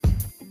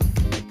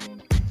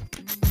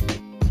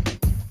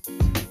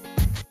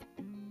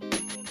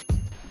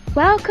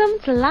Welcome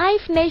to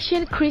Life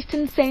Nation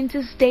Christian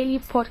Center's daily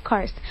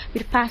podcast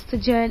with Pastor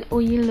John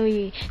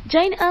Oyinloye.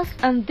 Join us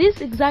on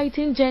this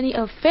exciting journey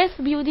of faith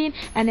building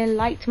and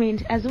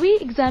enlightenment as we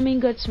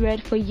examine God's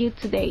word for you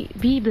today.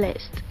 Be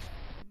blessed.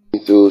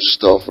 Through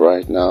stuff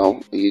right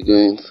now? Are you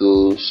going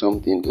through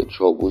something that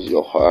troubles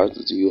your heart?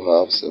 Do you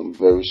have some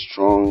very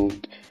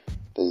strong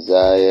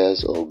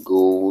desires or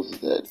goals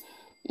that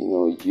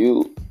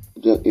you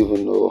don't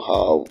even know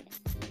how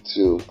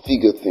to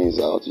figure things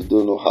out? You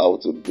don't know how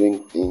to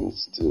bring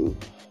things to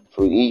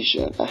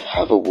fruition. I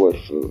have a word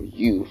for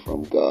you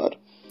from God.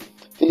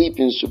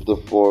 Philippians chapter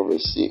 4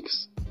 verse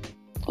 6.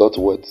 God's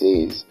word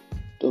says,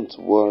 don't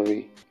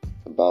worry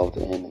about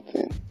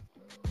anything.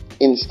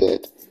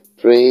 Instead,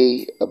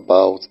 pray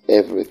about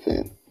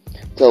everything.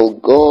 Tell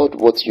God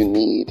what you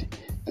need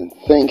and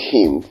thank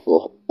Him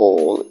for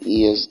all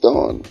He has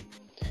done.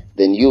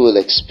 Then you will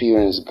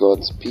experience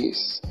God's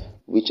peace,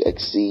 which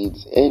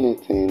exceeds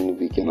anything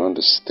we can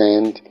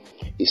understand.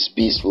 His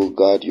peace will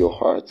guard your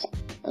hearts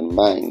and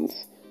minds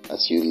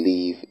as you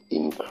live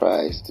in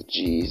Christ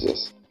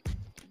Jesus.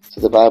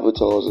 So the Bible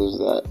tells us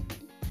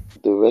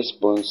that the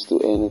response to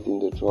anything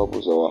that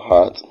troubles our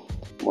heart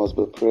must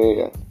be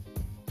prayer.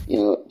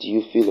 Do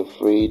you feel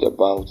afraid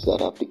about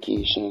that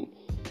application?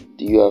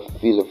 Do you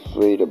feel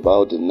afraid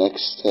about the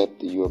next step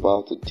that you're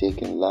about to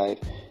take in life?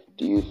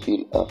 Do you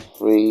feel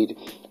afraid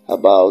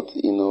about,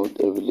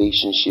 the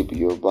relationship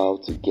you're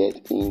about to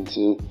get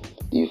into?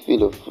 Do you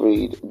feel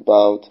afraid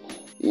about,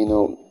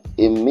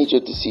 a major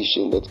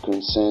decision that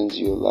concerns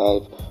your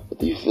life? Or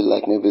do you feel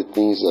like maybe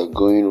things are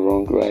going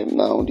wrong right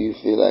now? Do you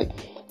feel like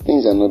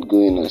things are not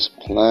going as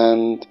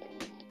planned?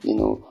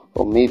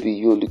 Or maybe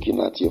you're looking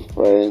at your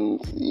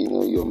friends,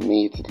 your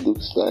mate, it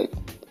looks like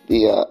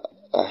they are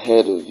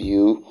ahead of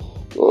you,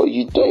 or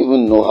you don't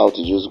even know how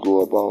to just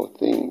go about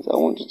things. I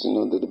want you to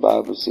know that the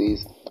Bible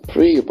says,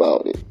 pray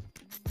about it.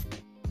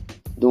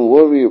 Don't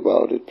worry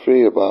about it,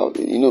 pray about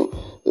it.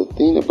 The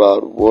thing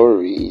about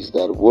worry is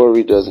that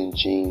worry doesn't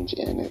change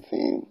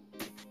anything.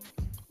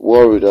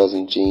 Worry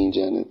doesn't change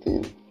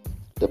anything.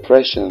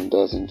 Depression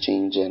doesn't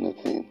change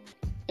anything.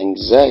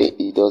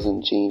 Anxiety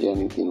doesn't change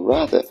anything.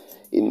 Rather,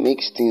 it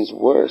makes things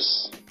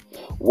worse.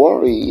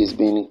 Worry is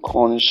being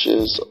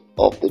conscious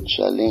of the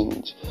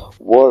challenge.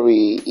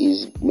 Worry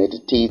is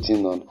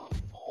meditating on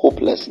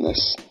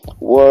hopelessness.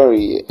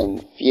 Worry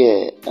and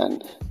fear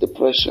and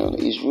depression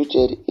is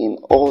rooted in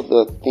all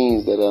the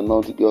things that are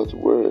not God's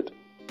word.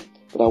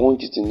 But I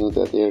want you to know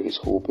that there is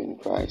hope in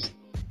Christ.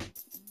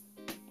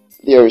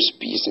 There is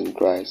peace in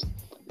Christ.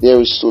 There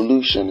is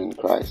solution in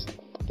Christ.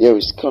 There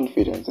is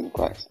confidence in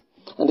Christ.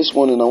 And this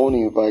morning I want to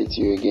invite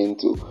you again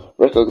to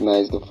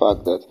recognize the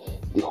fact that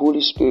the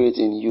Holy Spirit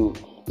in you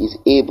is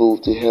able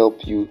to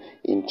help you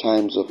in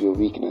times of your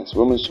weakness.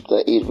 Romans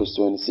chapter 8 verse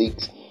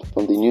 26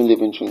 from the New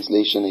Living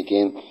Translation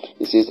again.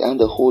 It says, and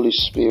the Holy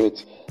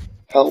Spirit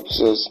helps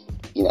us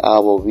in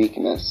our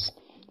weakness.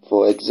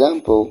 For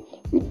example,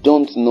 we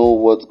don't know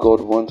what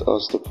God wants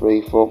us to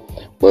pray for,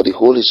 but the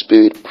Holy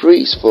Spirit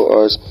prays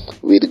for us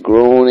with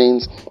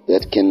groanings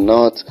that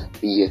cannot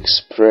be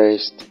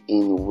expressed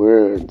in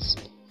words.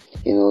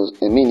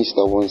 A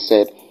minister once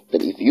said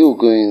that if you're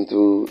going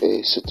through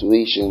a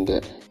situation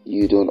that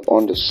you don't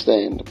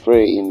understand,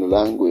 pray in the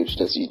language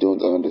that you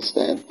don't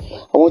understand.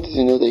 I want you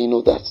to know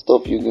that, that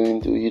stuff you're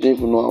going through, you don't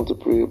even know how to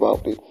pray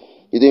about it.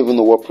 You don't even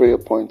know what prayer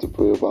point to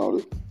pray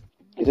about it.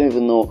 You don't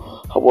even know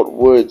what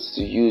words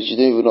to use. You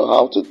don't even know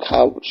how to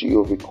couch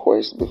your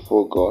request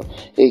before God.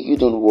 Hey, you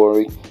don't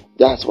worry.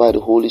 That's why the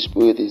Holy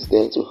Spirit is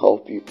there to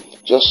help you.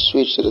 Just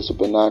switch to the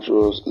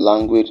supernatural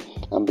language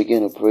and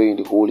begin to pray in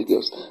the Holy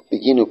Ghost.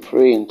 Begin to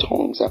pray in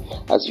tongues.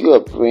 As you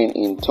are praying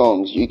in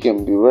tongues, you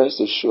can be rest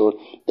assured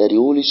that the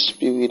Holy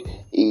Spirit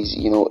is,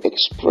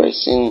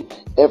 expressing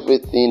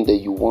everything that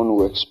you want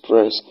to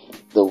express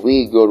the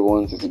way God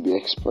wants it to be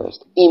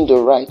expressed in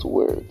the right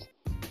words.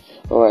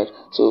 Alright,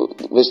 so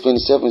verse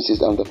 27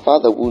 says, and the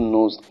Father who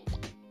knows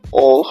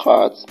all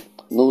hearts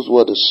knows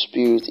what the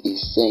Spirit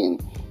is saying,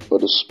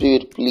 but the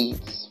Spirit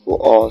pleads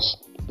for us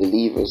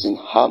believers in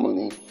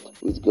harmony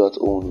with God's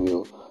own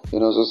will.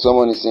 So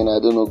someone is saying,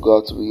 I don't know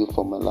God's will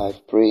for my life.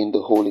 Pray in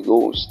the Holy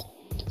Ghost.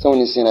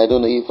 Someone is saying, I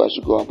don't know if I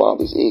should go about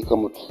this. Hey,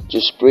 come on,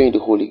 just pray in the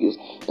Holy Ghost.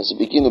 As you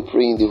begin to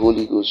pray in the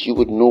Holy Ghost, you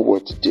would know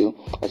what to do.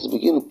 As you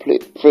begin to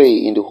pray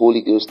in the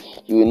Holy Ghost,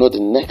 you will know the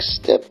next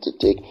step to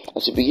take.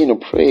 As you begin to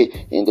pray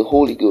in the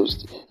Holy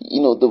Ghost,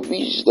 the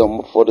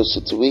wisdom for the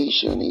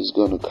situation is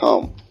going to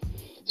come.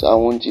 So I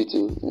want you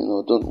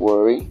to, don't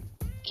worry,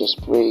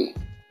 just pray.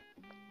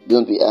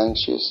 Don't be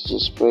anxious,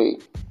 just pray.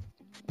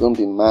 Don't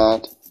be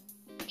mad,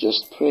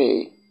 just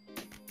pray.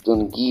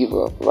 Don't give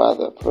up,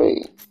 rather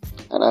pray.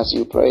 And as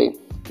you pray,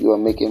 you are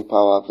making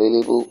power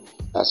available.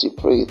 As you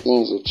pray,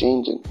 things are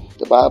changing.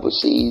 The Bible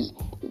says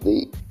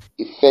the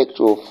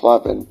effectual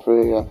fervent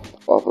prayer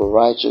of a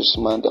righteous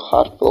man, the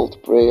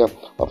heartfelt prayer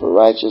of a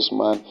righteous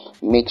man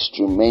makes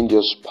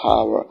tremendous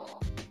power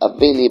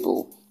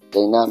available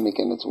dynamic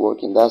and it's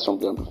working. That's from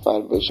the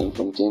Amplified Version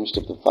from James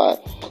chapter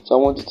 5. So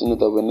I want you to know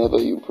that whenever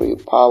you pray,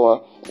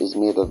 power is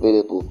made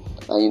available.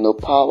 And you know,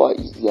 power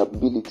is the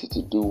ability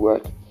to do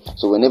work.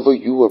 So whenever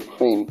you are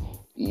praying,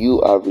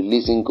 you are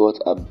releasing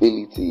God's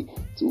ability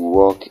to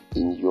work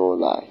in your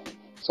life.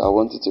 So I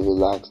want you to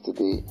relax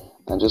today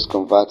and just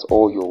convert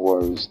all your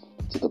worries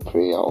to the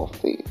prayer of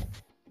faith.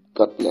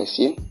 God bless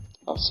you.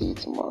 I'll see you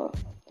tomorrow.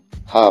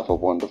 Have a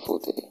wonderful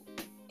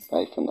day.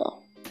 Bye for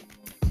now.